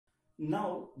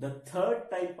Now the third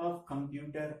type of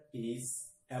computer is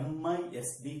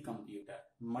MISD computer,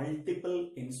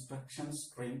 multiple instruction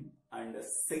stream and a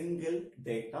single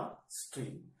data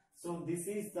stream. So this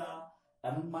is the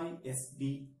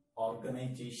MISD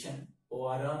organization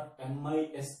or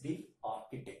MISD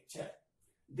architecture.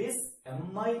 This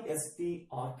MISD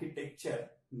architecture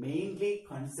mainly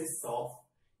consists of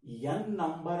n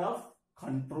number of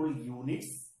control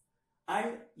units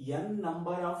and n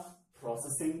number of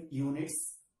processing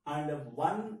units and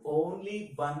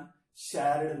only one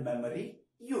shared memory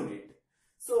unit.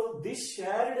 So this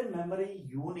shared memory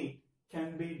unit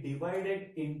can be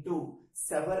divided into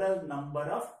several number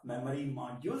of memory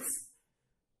modules,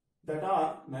 that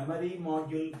are memory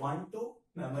module 1 to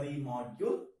memory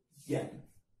module n.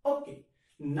 Okay,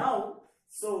 now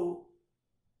so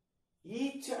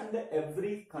each and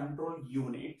every control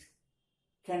unit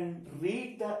can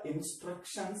read the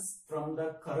instructions from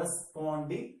the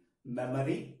corresponding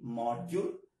memory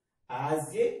module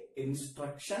as a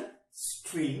instruction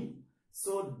stream,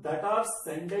 so that are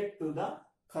sent to the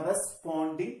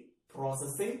corresponding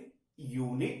processing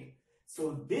unit.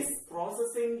 So this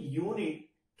processing unit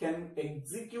can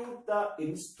execute the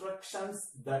instructions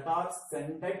that are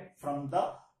sent from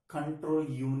the control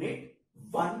unit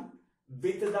 1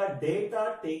 with the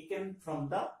data taken from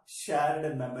the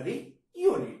shared memory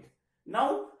unit.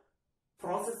 Now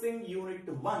processing unit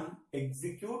 1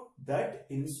 execute that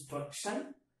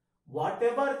instruction.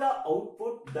 Whatever the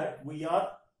output that we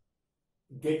are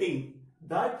getting,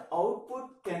 that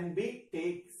output can be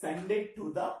sent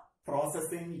to the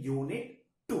processing unit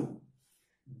 2.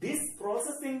 This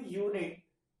processing unit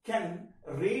can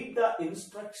read the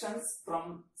instructions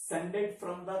sent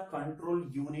from the control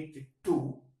unit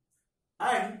 2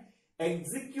 and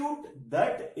execute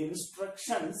that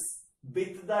instructions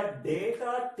with the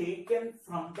data taken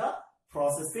from the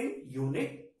processing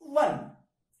unit 1.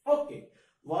 Okay,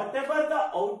 whatever the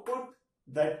output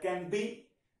that can be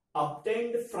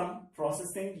obtained from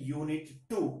processing unit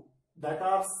 2, that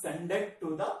are sent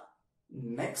to the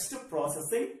next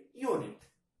processing unit.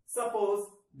 Suppose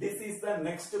this is the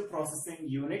next processing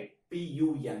unit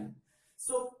PUN.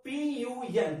 So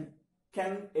PUN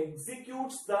can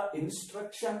execute the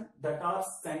instruction that are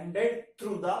sent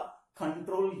through the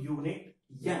control unit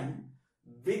n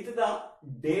with the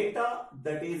data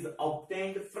that is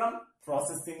obtained from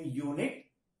processing unit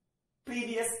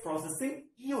previous processing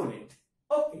unit.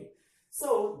 Okay,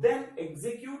 so then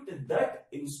execute that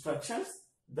instructions,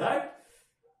 that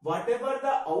whatever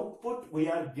the output we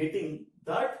are getting,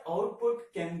 that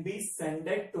output can be sent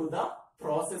to the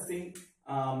processing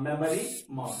memory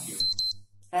module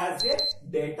as a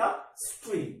data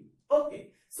stream.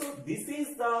 Okay, so this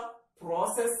is the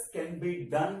process can be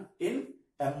done in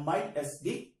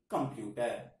MISD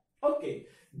computer. Okay,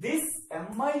 this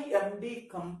MISD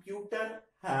computer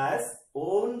has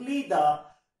only the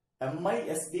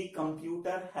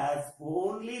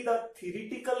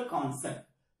theoretical concept,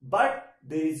 but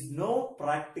there is no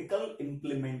practical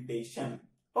implementation.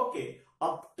 Okay,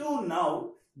 up to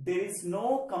now there is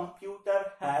no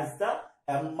computer has the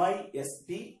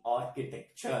MISD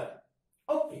architecture.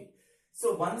 Okay,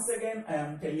 so once again I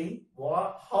am telling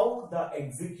how the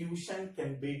execution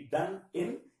can be done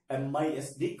in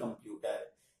MISD computer.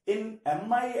 In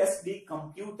MISD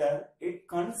computer, it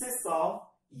consists of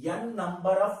n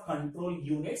number of control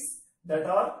units, that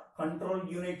are control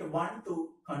unit 1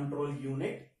 to control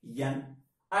unit n,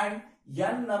 and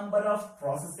n number of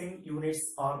processing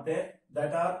units are there,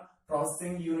 that are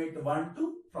processing unit 1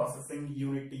 to processing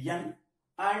unit n,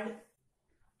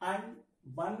 and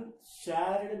one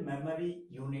shared memory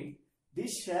unit.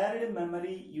 This shared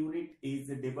memory unit is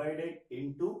divided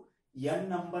into n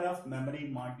number of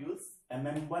memory modules,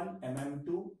 mm1,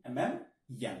 mm2,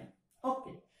 mmn.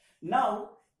 Okay, now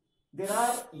there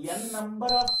are n number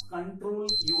of control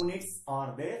units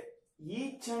are there.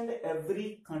 Each and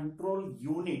every control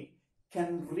unit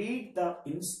can read the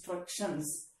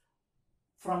instructions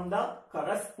from the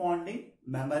corresponding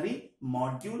memory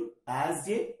module as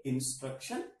a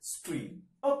instruction stream.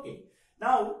 Okay,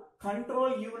 now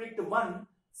control unit 1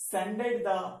 sended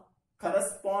the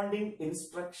corresponding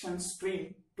instruction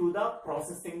stream to the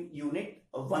processing unit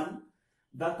 1.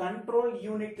 The control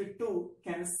unit 2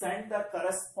 can send the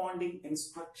corresponding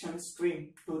instruction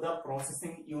stream to the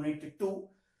processing unit 2.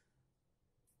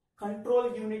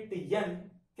 Control unit n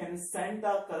can send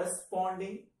the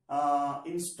corresponding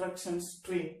instruction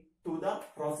stream to the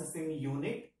processing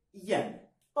unit n.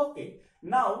 Okay,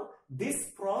 now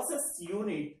this process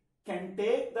unit can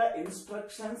take the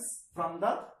instructions from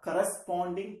the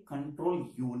corresponding control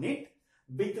unit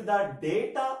with the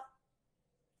data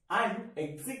and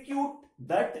execute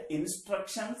that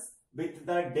instructions with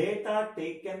the data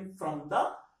taken from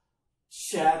the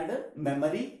shared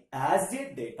memory as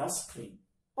a data stream.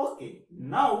 Okay,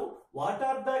 now what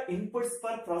are the inputs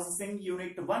for processing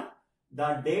unit 1?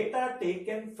 The data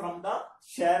taken from the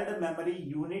shared memory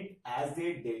unit as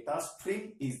a data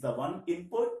stream is the one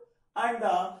input, and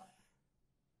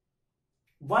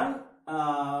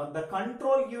the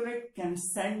control unit can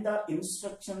send the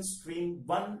instruction stream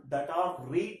 1 that are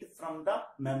read from the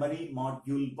memory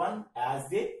module 1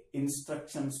 as a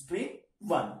instruction stream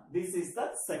 1. This is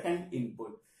the second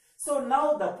input. So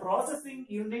now the processing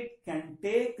unit can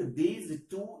take these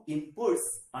two inputs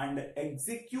and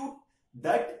execute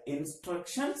that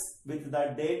instructions with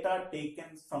the data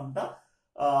taken from the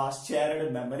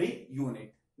shared memory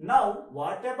unit. Now,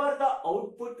 whatever the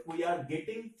output we are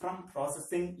getting from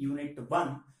processing unit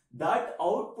 1, that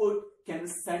output can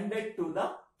send it to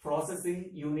the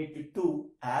processing unit 2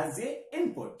 as a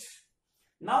input.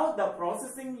 Now, the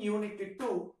processing unit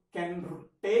 2 can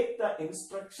take the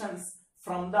instructions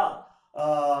from the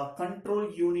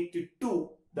control unit 2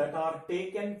 that are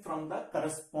taken from the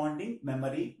corresponding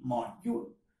memory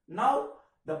module. Now,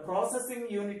 the processing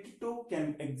unit 2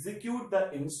 can execute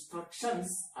the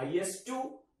instructions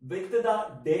IS2 with the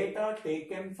data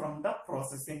taken from the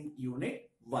processing unit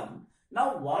 1.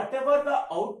 Now, whatever the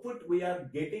output we are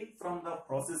getting from the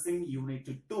processing unit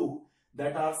 2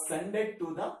 that are sent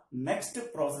to the next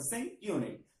processing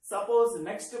unit. Suppose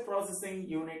next processing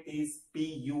unit is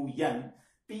PUN.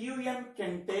 PUN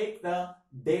can take the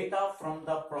data from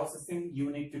the processing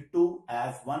unit 2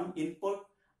 as one input,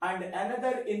 and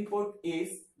another input is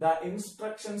the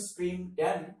instruction stream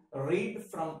N read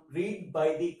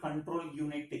by the control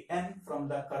unit N from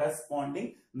the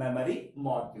corresponding memory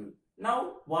module.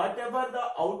 Now, whatever the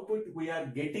output we are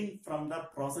getting from the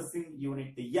processing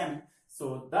unit N,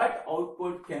 so that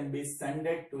output can be sent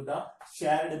to the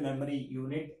shared memory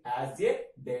unit as a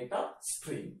data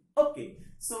stream. Okay,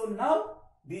 so now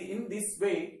in this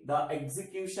way the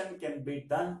execution can be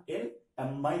done in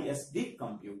MISD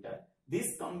computer.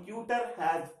 This computer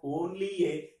has only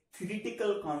a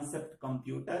theoretical concept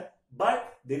computer,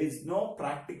 but there is no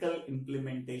practical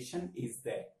implementation is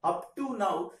there. Up to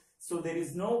now, so there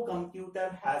is no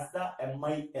computer has the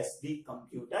MISD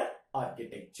computer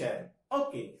architecture.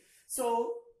 Okay,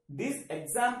 so this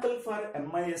example for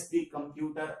MISD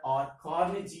computer or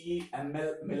Carnegie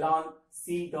Mellon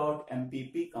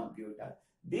C.MPP computer.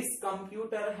 This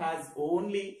computer has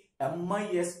only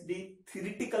MISD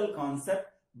theoretical concept,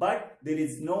 but there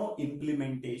is no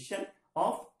implementation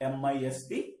of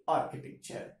MISD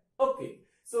architecture. Okay,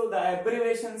 so the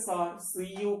abbreviations are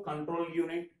CU control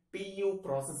unit, PU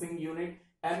processing unit,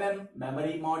 MM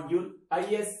memory module,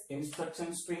 IS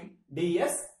instruction stream,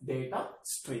 DS data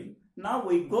stream. Now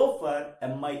we go for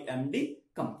MIMD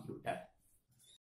computer.